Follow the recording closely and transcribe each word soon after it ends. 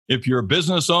If you're a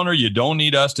business owner, you don't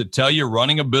need us to tell you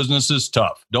running a business is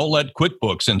tough. Don't let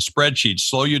QuickBooks and spreadsheets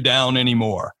slow you down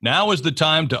anymore. Now is the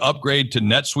time to upgrade to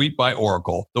NetSuite by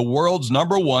Oracle, the world's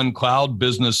 #1 cloud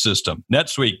business system.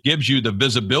 NetSuite gives you the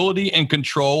visibility and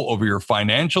control over your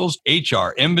financials,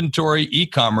 HR, inventory,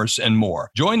 e-commerce, and more.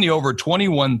 Join the over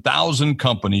 21,000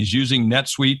 companies using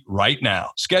NetSuite right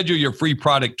now. Schedule your free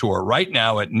product tour right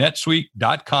now at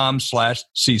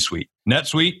netsuite.com/C-suite.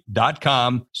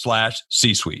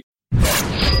 netsuite.com/C-suite.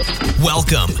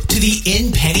 Welcome to the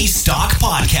In Penny Stock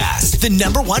Podcast, the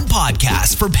 #1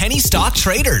 podcast for penny stock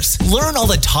traders. Learn all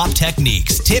the top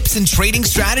techniques, tips, and trading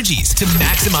strategies to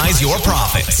maximize your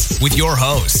profits with your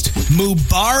host,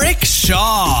 Mubarak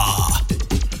Shah.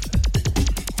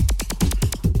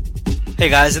 Hey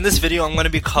guys, in this video I'm going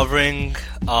to be covering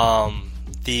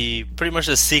pretty much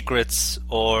the secrets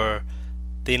or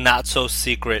the not so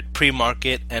secret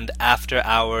pre-market and after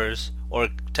hours, or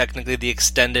technically the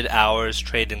extended hours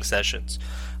trading sessions.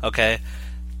 Okay,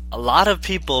 a lot of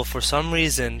people for some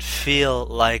reason feel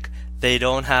like they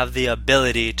don't have the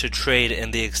ability to trade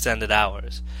in the extended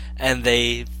hours, and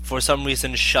they for some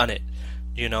reason shun it.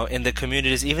 You know, in the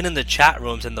communities, even in the chat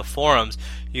rooms and the forums,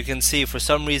 you can see for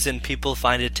some reason people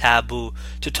find it taboo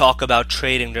to talk about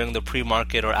trading during the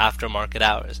pre-market or after-market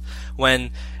hours,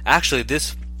 when actually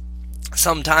this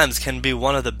sometimes can be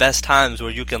one of the best times where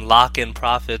you can lock in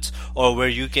profits or where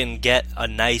you can get a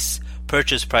nice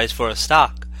purchase price for a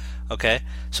stock. Okay,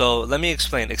 so let me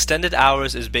explain. Extended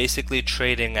hours is basically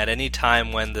trading at any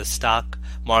time when the stock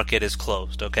market is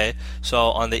closed. Okay,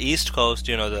 so on the East Coast,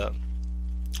 you know, the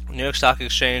New York Stock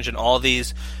Exchange and all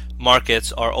these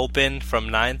markets are open from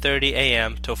 9:30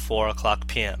 a.m. to 4 o'clock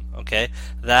p.m. Okay,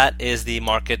 that is the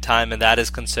market time, and that is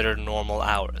considered normal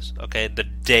hours. Okay, the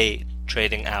day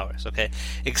trading hours. Okay,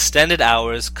 extended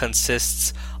hours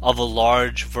consists of a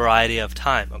large variety of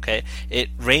time. Okay, it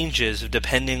ranges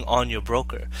depending on your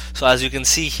broker. So as you can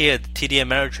see here, TD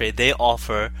Ameritrade, they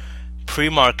offer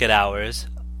pre-market hours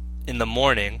in the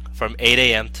morning from 8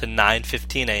 a.m. to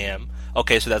 9:15 a.m.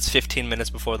 Okay, so that's 15 minutes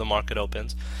before the market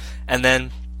opens, and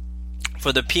then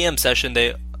for the PM session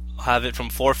they have it from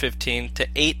 4:15 to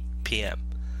 8 p.m.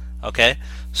 Okay,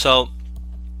 so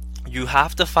you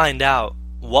have to find out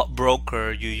what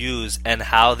broker you use and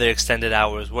how their extended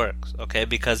hours works. Okay,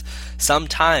 because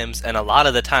sometimes, and a lot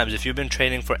of the times, if you've been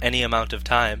trading for any amount of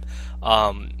time,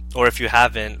 or if you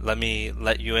haven't, let me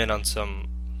let you in on some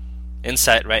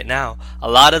insight right now.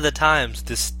 A lot of the times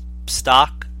this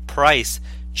stock price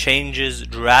changes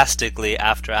drastically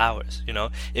after hours. You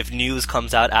know, if news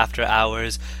comes out after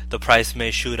hours, the price may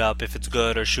shoot up if it's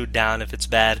good or shoot down if it's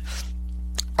bad.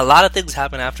 A lot of things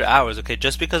happen after hours. Okay,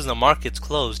 just because the market's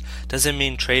closed doesn't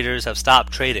mean traders have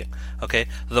stopped trading. Okay,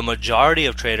 the majority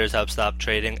of traders have stopped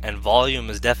trading and volume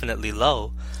is definitely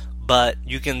low, but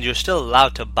you're still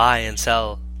allowed to buy and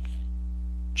sell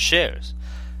shares.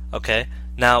 Okay,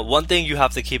 now one thing you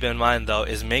have to keep in mind though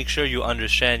is make sure you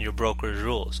understand your broker's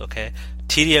rules. Okay,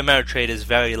 TD Ameritrade is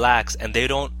very lax and they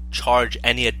don't charge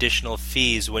any additional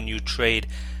fees when you trade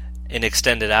in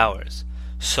extended hours.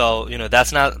 So, you know,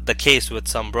 that's not the case with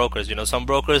some brokers. You know, some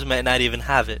brokers might not even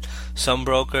have it. Some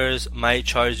brokers might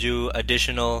charge you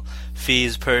additional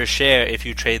fees per share if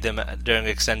you trade them during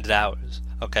extended hours.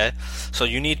 Okay, so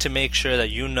you need to make sure that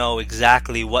you know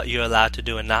exactly what you're allowed to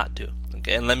do and not do.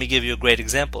 Okay, and let me give you a great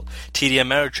example. TD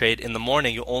Ameritrade, in the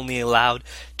morning, you're only allowed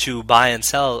to buy and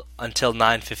sell until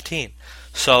 9:15.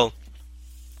 So,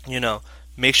 you know,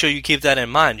 make sure you keep that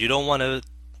in mind. You don't want to,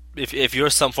 if you're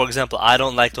for example, I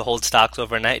don't like to hold stocks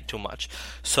overnight too much.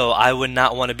 So I would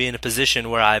not want to be in a position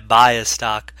where I buy a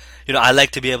stock. You know, I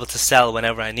like to be able to sell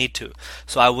whenever I need to.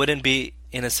 So I wouldn't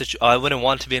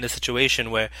want to be in a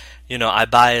situation where, you know, I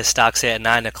buy a stock, say at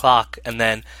 9 o'clock, and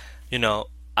then, you know,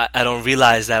 I don't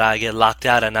realize that I get locked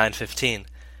out at 9:15.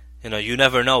 You know, you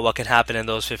never know what can happen in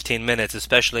those 15 minutes,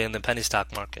 especially in the penny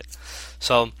stock market.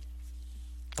 So,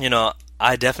 you know,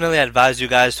 I definitely advise you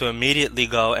guys to immediately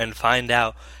go and find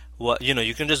out what, you know,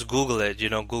 you can just Google it, you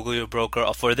know, Google your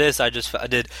broker. For this, I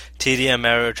did TD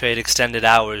Ameritrade extended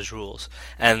hours rules,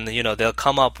 and, you know, they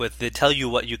tell you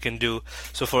what you can do.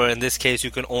 So in this case, you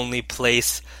can only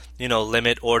place, you know,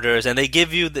 limit orders, and they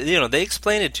give you, you know, they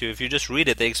explain it to you. If you just read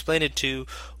it, they explain it to you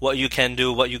what you can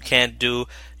do, what you can't do.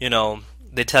 You know,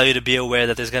 they tell you to be aware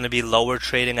that there's going to be lower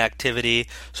trading activity,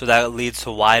 so that leads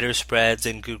to wider spreads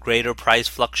and greater price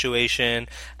fluctuation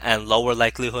and lower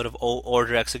likelihood of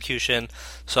order execution.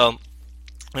 So,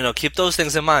 you know, keep those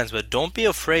things in mind, but don't be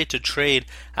afraid to trade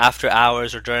after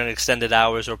hours or during extended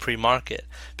hours or pre-market,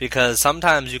 because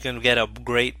sometimes you can get a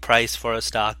great price for a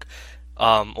stock,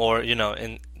 or, you know,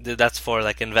 that's for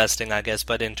like investing, I guess.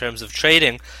 But in terms of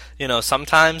trading,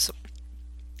 sometimes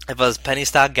if a penny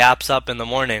stock gaps up in the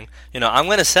morning, I'm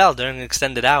going to sell during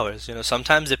extended hours.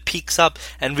 Sometimes it peaks up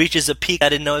and reaches a peak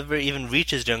that it never even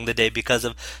reaches during the day because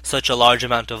of such a large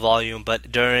amount of volume.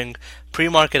 But during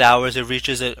pre-market hours, it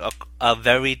reaches a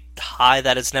very high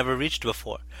that it's never reached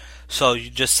before. So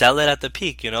you just sell it at the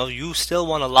peak. You still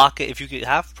want to lock it. If you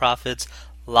have profits,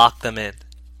 lock them in.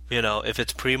 If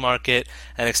it's pre-market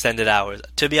and extended hours.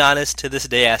 To be honest, to this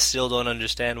day, I still don't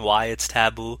understand why it's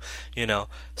taboo.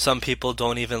 Some people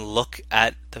don't even look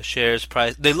at the shares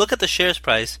price. They look at the shares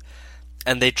price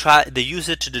and they use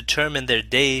it to determine their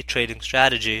day trading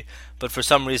strategy, but for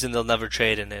some reason they'll never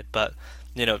trade in it. But,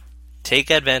 take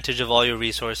advantage of all your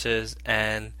resources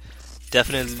and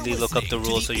definitely look up the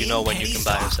rules so you know when you can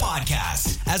buy or sell.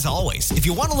 Podcast. As always, if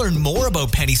you want to learn more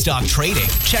about penny stock trading,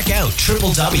 check out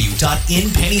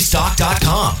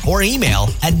www.inpennystock.com or email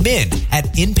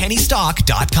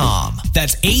admin@inpennystock.com.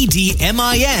 That's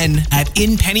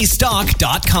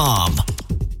ADMIN@inpennystock.com.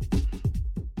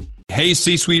 Hey,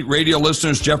 C-Suite Radio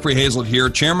listeners, Jeffrey Hazlett here,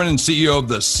 Chairman and CEO of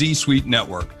the C-Suite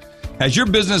Network. Has your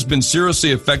business been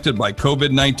seriously affected by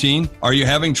COVID-19? Are you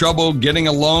having trouble getting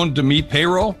a loan to meet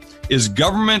payroll? Is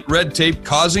government red tape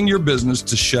causing your business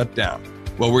to shut down?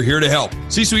 Well, we're here to help.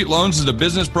 C-Suite Loans is a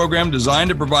business program designed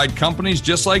to provide companies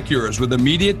just like yours with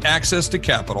immediate access to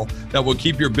capital that will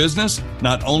keep your business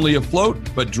not only afloat,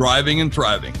 but driving and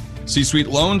thriving. C-Suite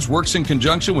Loans works in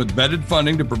conjunction with vetted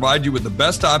funding to provide you with the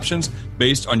best options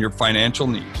based on your financial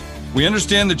needs. We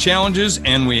understand the challenges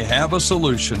and we have a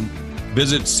solution.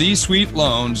 Visit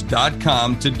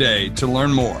csuiteloans.com today to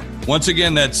learn more. Once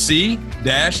again, that's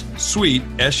C-suite,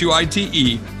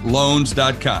 S-U-I-T-E,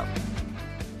 loans.com.